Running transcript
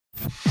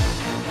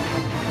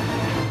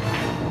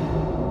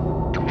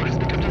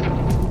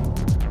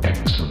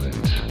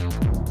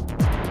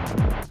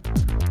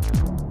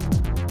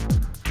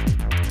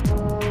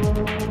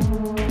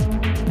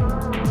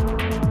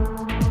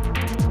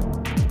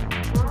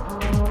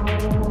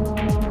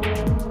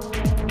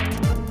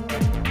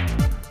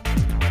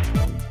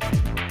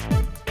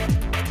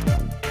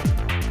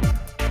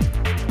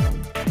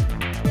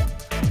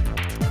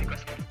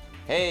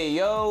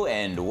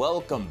and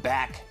welcome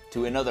back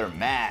to another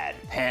Mad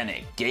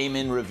Panic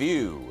Gaming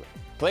Review.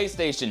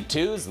 PlayStation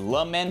 2's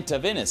Lament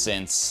of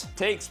Innocence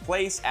takes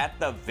place at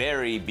the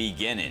very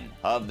beginning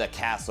of the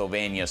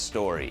Castlevania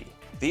story.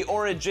 The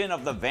origin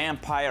of the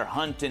vampire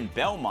hunt in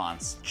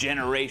Belmont's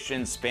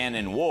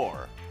generation-spanning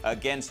war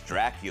against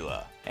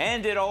Dracula.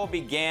 And it all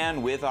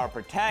began with our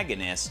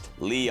protagonist,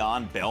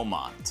 Leon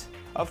Belmont,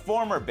 a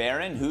former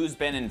baron who's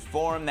been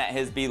informed that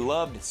his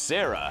beloved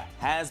Sarah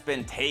has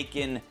been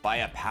taken by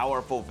a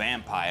powerful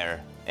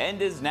vampire and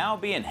is now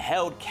being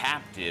held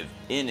captive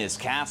in his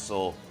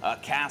castle, a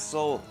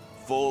castle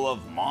full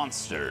of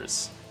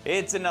monsters.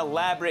 It's an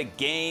elaborate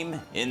game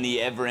in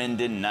the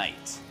ever-ending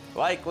night.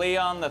 Like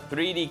Leon, the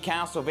 3D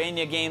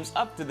Castlevania games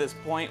up to this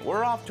point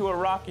were off to a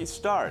rocky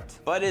start.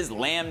 But is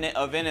Lament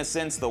of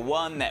Innocence the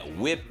one that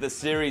whipped the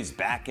series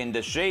back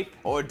into shape,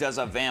 or does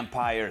a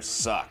vampire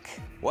suck?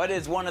 What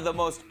is one of the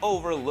most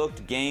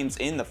overlooked games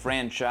in the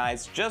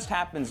franchise just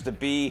happens to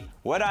be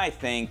what I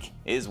think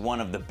is one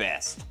of the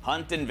best.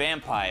 Hunting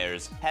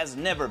vampires has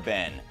never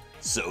been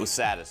so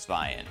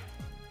satisfying.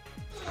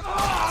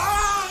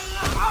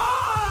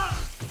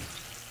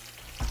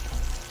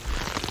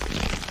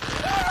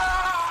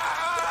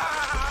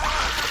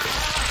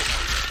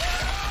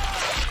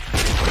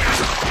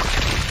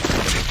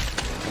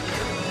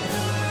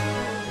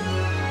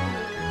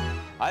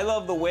 I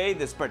love the way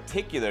this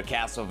particular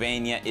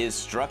Castlevania is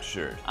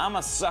structured. I'm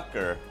a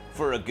sucker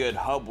for a good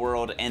hub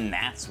world, and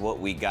that's what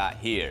we got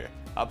here.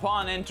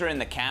 Upon entering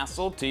the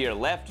castle, to your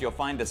left you'll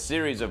find a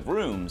series of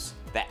rooms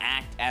that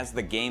act as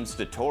the game's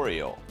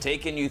tutorial,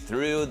 taking you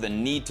through the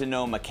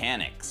need-to-know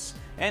mechanics.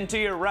 And to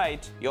your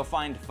right, you'll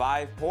find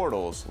 5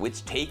 portals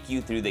which take you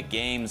through the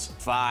game's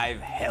 5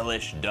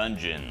 hellish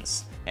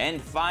dungeons,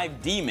 and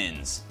 5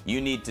 demons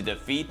you need to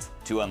defeat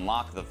to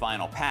unlock the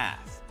final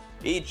path.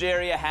 Each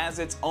area has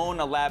its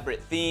own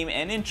elaborate theme,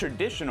 and in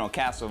traditional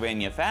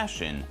Castlevania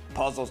fashion,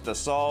 puzzles to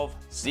solve,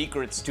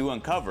 secrets to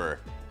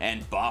uncover,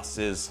 and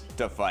bosses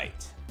to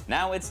fight.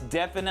 Now, it's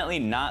definitely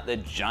not the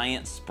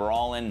giant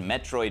sprawling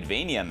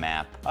Metroidvania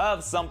map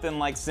of something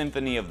like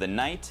Symphony of the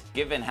Night,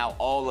 given how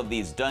all of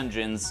these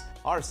dungeons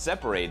are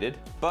separated,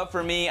 but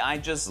for me, I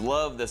just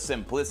love the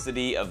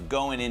simplicity of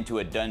going into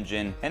a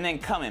dungeon and then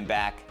coming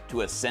back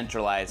to a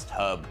centralized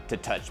hub to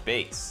touch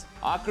base.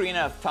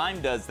 Ocarina of Time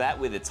does that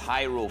with its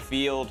Hyrule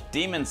Field,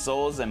 Demon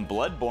Souls and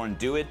Bloodborne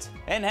do it,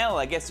 and hell,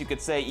 I guess you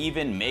could say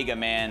even Mega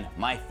Man,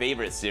 my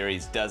favorite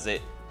series, does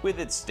it with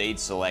its stage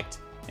select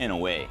in a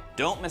way.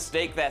 Don't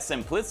mistake that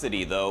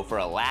simplicity though for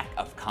a lack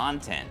of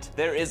content.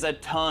 There is a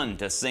ton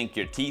to sink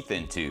your teeth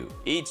into.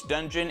 Each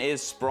dungeon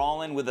is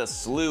sprawling with a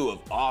slew of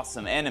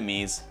awesome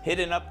enemies,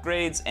 hidden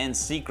upgrades and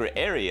secret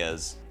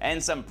areas,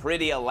 and some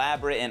pretty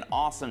elaborate and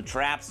awesome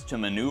traps to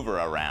maneuver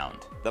around.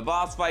 The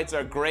boss fights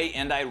are great,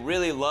 and I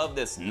really love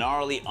this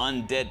gnarly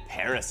undead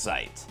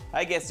parasite.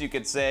 I guess you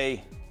could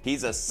say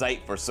he's a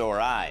sight for sore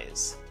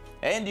eyes.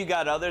 And you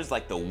got others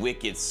like the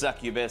wicked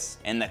succubus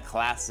and the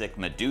classic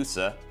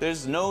Medusa.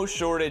 There's no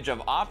shortage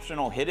of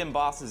optional hidden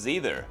bosses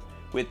either,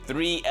 with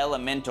 3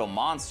 elemental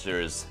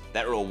monsters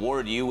that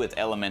reward you with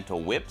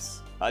elemental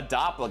whips, a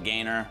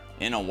doppelganger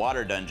in a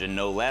water dungeon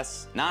no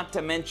less, not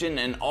to mention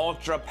an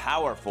ultra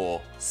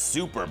powerful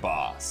super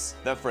boss,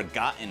 the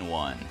Forgotten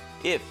One,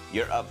 if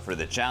you're up for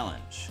the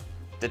challenge.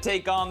 To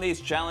take on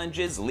these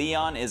challenges,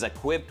 Leon is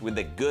equipped with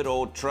the good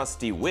old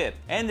trusty whip,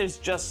 and there's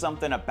just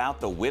something about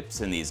the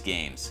whips in these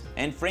games,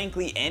 and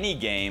frankly any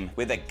game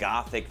with a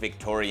gothic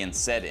Victorian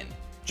setting,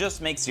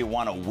 just makes you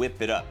want to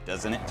whip it up,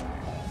 doesn't it?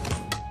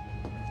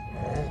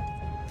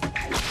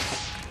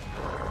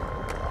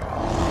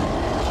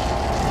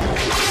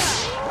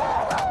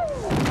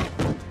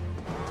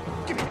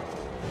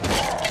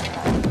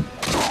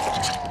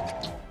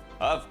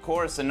 Of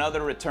course,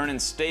 another returning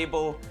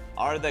staple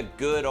are the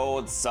good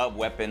old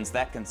sub-weapons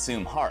that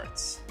consume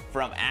hearts.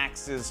 From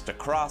axes to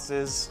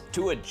crosses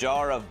to a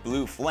jar of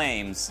blue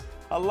flames,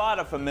 a lot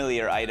of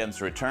familiar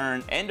items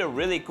return, and a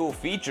really cool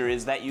feature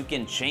is that you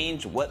can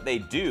change what they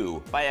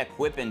do by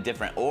equipping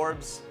different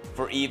orbs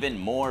for even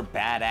more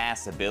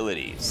badass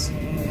abilities.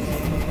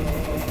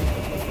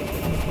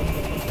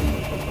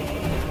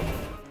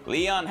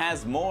 Leon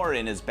has more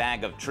in his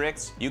bag of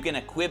tricks. You can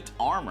equip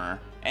armor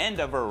and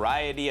a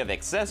variety of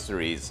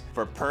accessories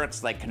for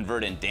perks like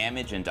converting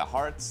damage into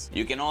hearts.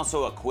 You can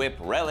also equip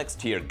relics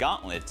to your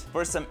gauntlet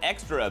for some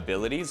extra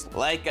abilities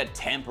like a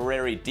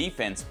temporary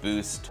defense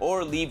boost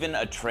or leaving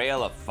a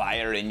trail of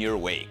fire in your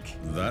wake.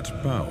 That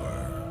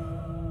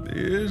power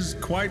is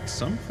quite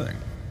something.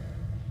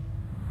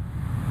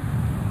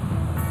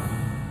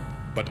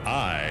 But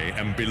I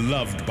am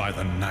beloved by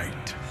the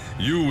night.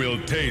 You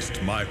will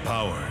taste my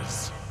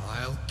powers.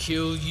 I'll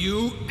kill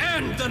you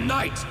and the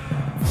night!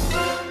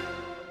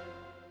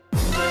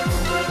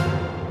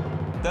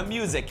 The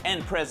music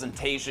and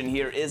presentation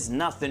here is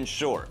nothing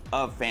short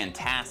of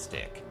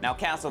fantastic. Now,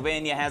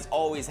 Castlevania has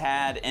always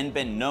had and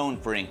been known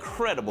for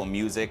incredible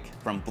music,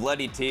 from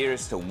Bloody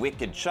Tears to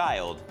Wicked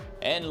Child,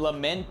 And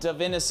Lament of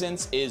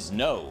Innocence is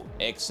no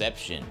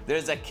exception.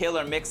 There's a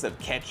killer mix of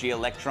catchy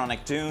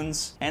electronic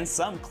tunes and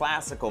some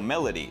classical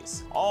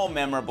melodies, all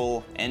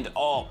memorable and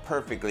all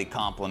perfectly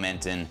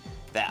complementing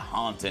that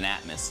haunting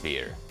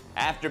atmosphere.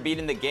 After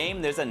beating the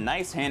game, there's a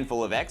nice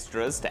handful of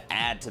extras to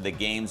add to the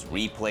game's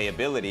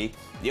replayability.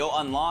 You'll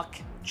unlock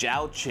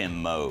Jiaoqim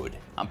mode.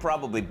 I'm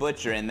probably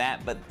butchering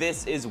that, but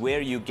this is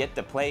where you get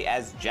to play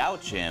as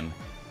Jiaoqim,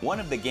 one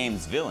of the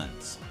game's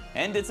villains.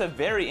 And it's a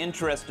very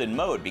interesting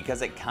mode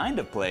because it kind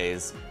of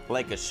plays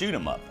like a shoot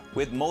 'em up.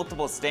 With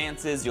multiple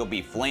stances, you'll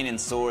be flinging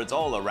swords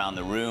all around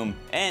the room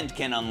and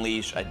can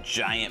unleash a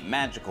giant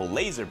magical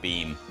laser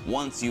beam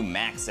once you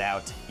max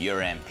out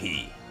your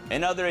MP.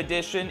 Another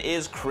addition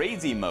is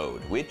Crazy Mode,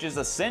 which is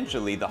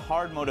essentially the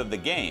hard mode of the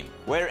game,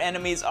 where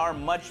enemies are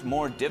much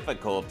more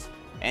difficult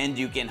and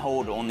you can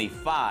hold only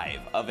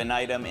 5 of an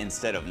item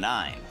instead of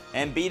 9.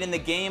 And beating the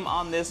game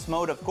on this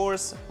mode, of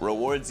course,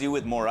 rewards you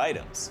with more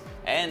items.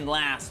 And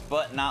last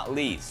but not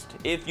least,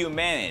 if you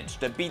manage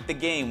to beat the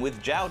game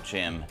with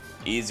Jiaoqim,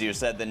 easier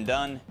said than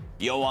done,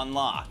 you'll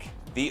unlock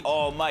the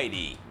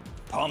almighty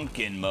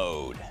Pumpkin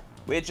Mode,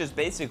 which is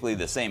basically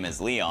the same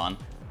as Leon,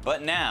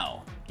 but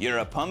now you're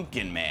a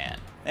pumpkin man.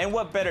 And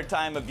what better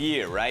time of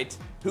year, right?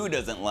 Who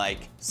doesn't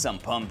like some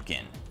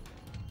pumpkin?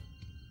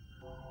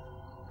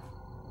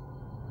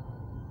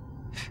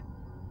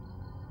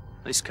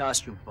 Nice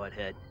costume,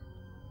 butthead.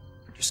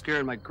 But you're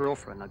scaring my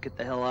girlfriend. Now get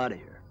the hell out of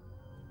here.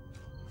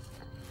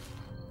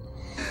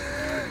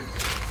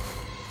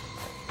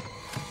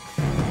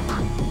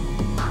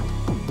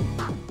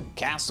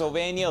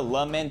 Castlevania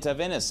Lament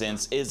of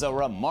Innocence is a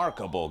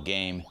remarkable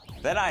game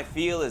that I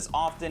feel is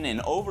often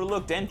an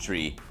overlooked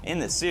entry in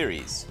the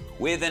series,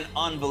 with an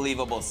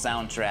unbelievable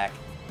soundtrack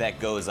that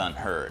goes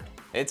unheard.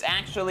 It's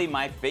actually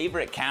my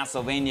favorite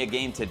Castlevania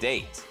game to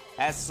date.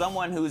 As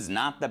someone who's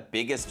not the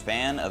biggest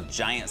fan of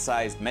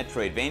giant-sized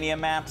Metroidvania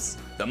maps,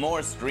 the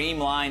more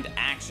streamlined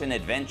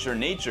action-adventure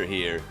nature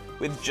here,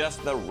 with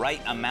just the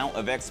right amount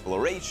of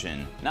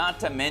exploration, not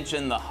to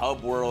mention the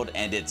hub world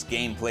and its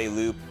gameplay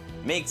loop,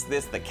 makes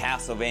this the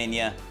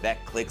Castlevania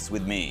that clicks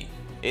with me.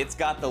 It's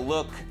got the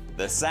look,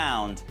 the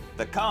sound,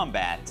 the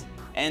combat,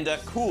 and a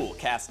cool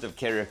cast of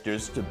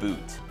characters to boot.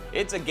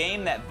 It's a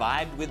game that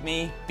vibed with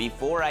me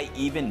before I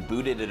even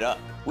booted it up.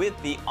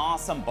 With the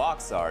awesome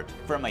box art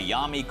from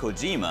Ayami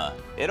Kojima,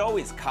 it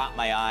always caught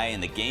my eye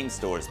in the game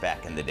stores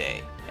back in the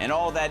day. And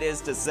all that is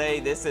to say,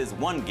 this is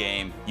one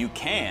game you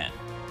can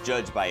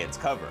judge by its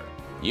cover.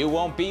 You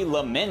won't be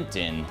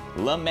lamenting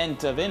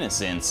Lament of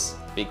Innocence,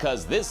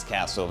 because this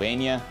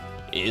Castlevania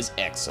is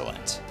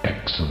excellent.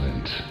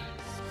 Excellent.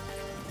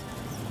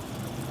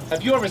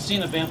 Have you ever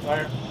seen a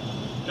vampire?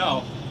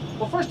 No.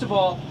 Well, first of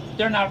all,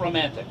 they're not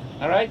romantic,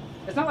 all right?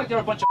 It's not like they're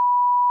a bunch of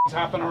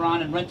hopping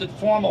around in rented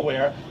formal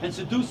wear and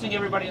seducing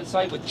everybody in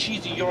sight with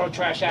cheesy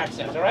Eurotrash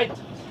accents, all right?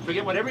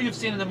 Forget whatever you've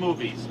seen in the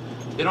movies.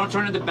 They don't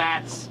turn into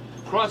bats.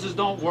 Crosses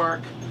don't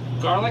work.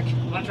 Garlic?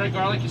 Want to try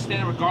garlic? You stand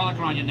there with garlic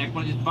around your neck.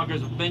 One of these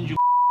buggers will bend you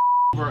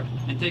over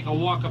and take a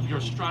walk up your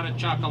Strata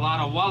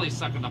Chocolata while he's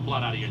sucking the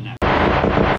blood out of your neck.